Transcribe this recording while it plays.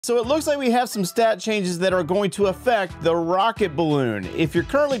So it looks like we have some stat changes that are going to affect the rocket balloon. If you're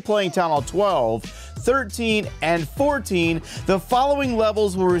currently playing Town Hall 12, 13, and 14, the following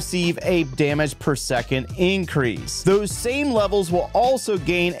levels will receive a damage per second increase. Those same levels will also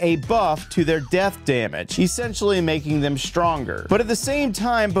gain a buff to their death damage, essentially making them stronger. But at the same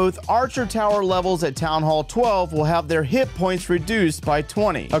time, both Archer Tower levels at Town Hall 12 will have their hit points reduced by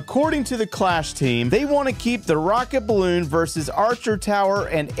 20. According to the Clash team, they want to keep the rocket balloon versus Archer Tower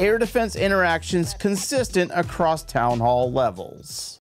and air defense interactions consistent across Town Hall levels.